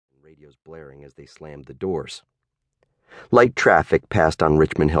radios blaring as they slammed the doors. Light traffic passed on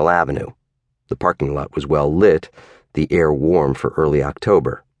Richmond Hill Avenue. The parking lot was well lit, the air warm for early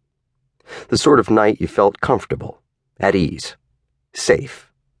October. The sort of night you felt comfortable, at ease,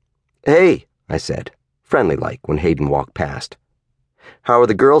 safe. "Hey," I said, friendly-like, when Hayden walked past. "How are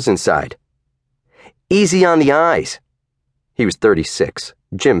the girls inside?" "Easy on the eyes." He was 36,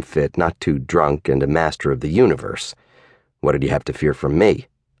 gym fit, not too drunk, and a master of the universe. What did he have to fear from me?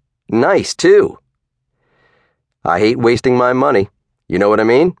 "Nice, too." "I hate wasting my money. You know what I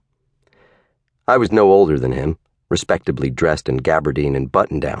mean?" I was no older than him, respectably dressed in gabardine and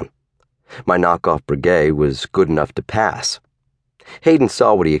button-down. My knockoff brigade was good enough to pass. Hayden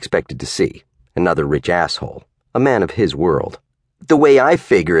saw what he expected to see, another rich asshole, a man of his world. "The way I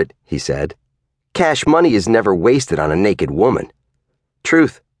figure it," he said, "cash money is never wasted on a naked woman."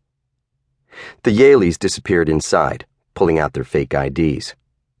 Truth. The Yaleys disappeared inside, pulling out their fake IDs.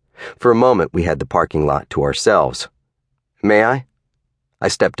 For a moment, we had the parking lot to ourselves. "May I?" I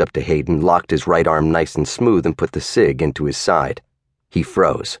stepped up to Hayden, locked his right arm nice and smooth, and put the cig into his side. He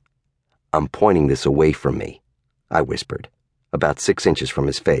froze. "I'm pointing this away from me," I whispered, about 6 inches from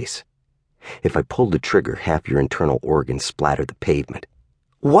his face. "If I pull the trigger, half your internal organs splatter the pavement."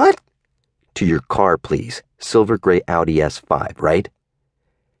 "What?" "To your car, please. Silver gray Audi S5, right?"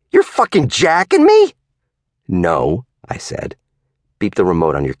 "You're fucking jacking me?" "No," I said. "Beep the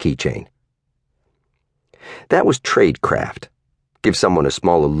remote on your keychain." That was tradecraft. Give someone a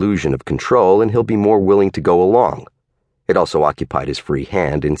small illusion of control and he'll be more willing to go along. It also occupied his free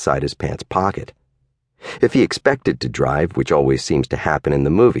hand inside his pants pocket. If he expected to drive, which always seems to happen in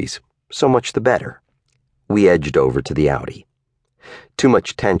the movies, so much the better. We edged over to the Audi. Too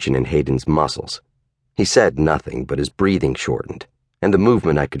much tension in Hayden's muscles. He said nothing, but his breathing shortened, and the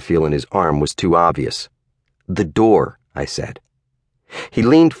movement I could feel in his arm was too obvious. "The door," I said. He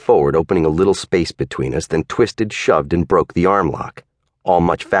leaned forward, opening a little space between us, then twisted, shoved, and broke the arm lock, all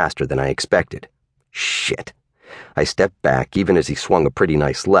much faster than I expected. Shit. I stepped back, even as he swung a pretty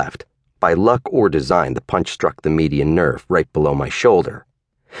nice left. By luck or design, the punch struck the median nerve right below my shoulder.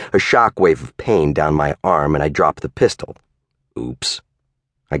 A shockwave of pain down my arm, and I dropped the pistol. Oops.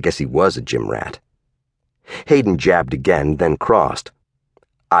 I guess he was a gym rat. Hayden jabbed again, then crossed.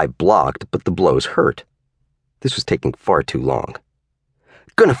 I blocked, but the blows hurt. This was taking far too long.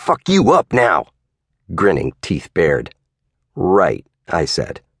 "Gonna fuck you up now." Grinning, teeth bared. "Right," I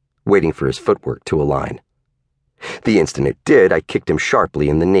said, waiting for his footwork to align. The instant it did, I kicked him sharply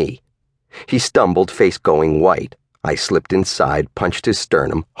in the knee. He stumbled, face going white. I slipped inside, punched his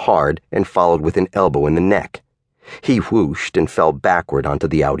sternum, hard, and followed with an elbow in the neck. He whooshed and fell backward onto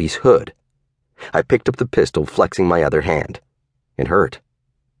the Audi's hood. I picked up the pistol, flexing my other hand. It hurt.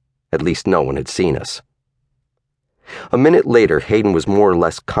 At least no one had seen us. A minute later, Hayden was more or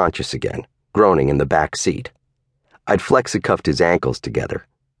less conscious again, groaning in the back seat. I'd flexi-cuffed his ankles together,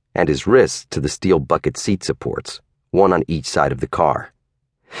 and his wrists to the steel bucket seat supports, one on each side of the car.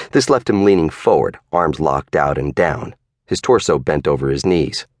 This left him leaning forward, arms locked out and down, his torso bent over his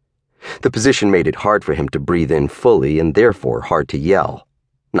knees. The position made it hard for him to breathe in fully and therefore hard to yell.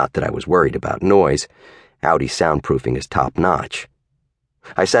 Not that I was worried about noise. Audi soundproofing is top-notch.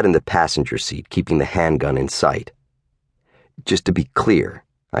 I sat in the passenger seat, keeping the handgun in sight. "Just to be clear,"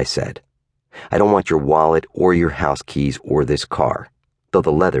 I said, "I don't want your wallet or your house keys or this car, though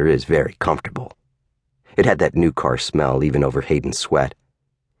the leather is very comfortable." It had that new car smell even over Hayden's sweat.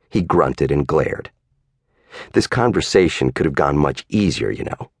 He grunted and glared. This conversation could have gone much easier, you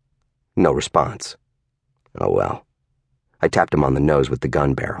know. No response. Oh well. I tapped him on the nose with the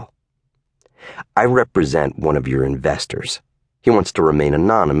gun barrel. "I represent one of your investors. He wants to remain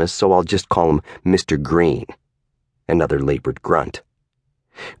anonymous, so I'll just call him Mr. Green." Another labored grunt.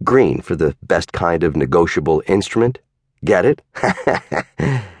 "Green for the best kind of negotiable instrument? Get it?"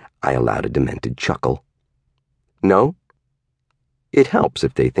 I allowed a demented chuckle. "No? It helps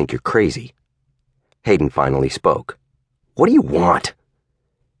if they think you're crazy." Hayden finally spoke. "What do you want?"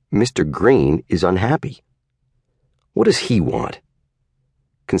 "Mr. Green is unhappy." "What does he want?"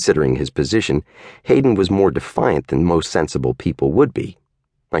 Considering his position, Hayden was more defiant than most sensible people would be.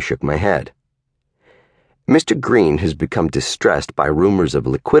 I shook my head. "Mr. Green has become distressed by rumors of a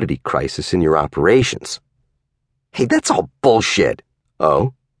liquidity crisis in your operations." "Hey, that's all bullshit."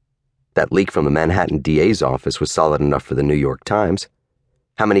 "Oh? That leak from the Manhattan DA's office was solid enough for the New York Times.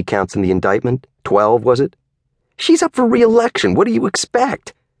 How many counts in the indictment? 12, was it?" "She's up for re-election. What do you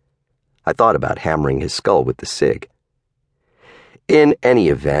expect?" I thought about hammering his skull with the cig. "In any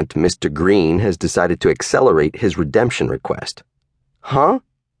event, Mr. Green has decided to accelerate his redemption request." "Huh?"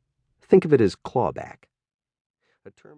 "Think of it as clawback. A term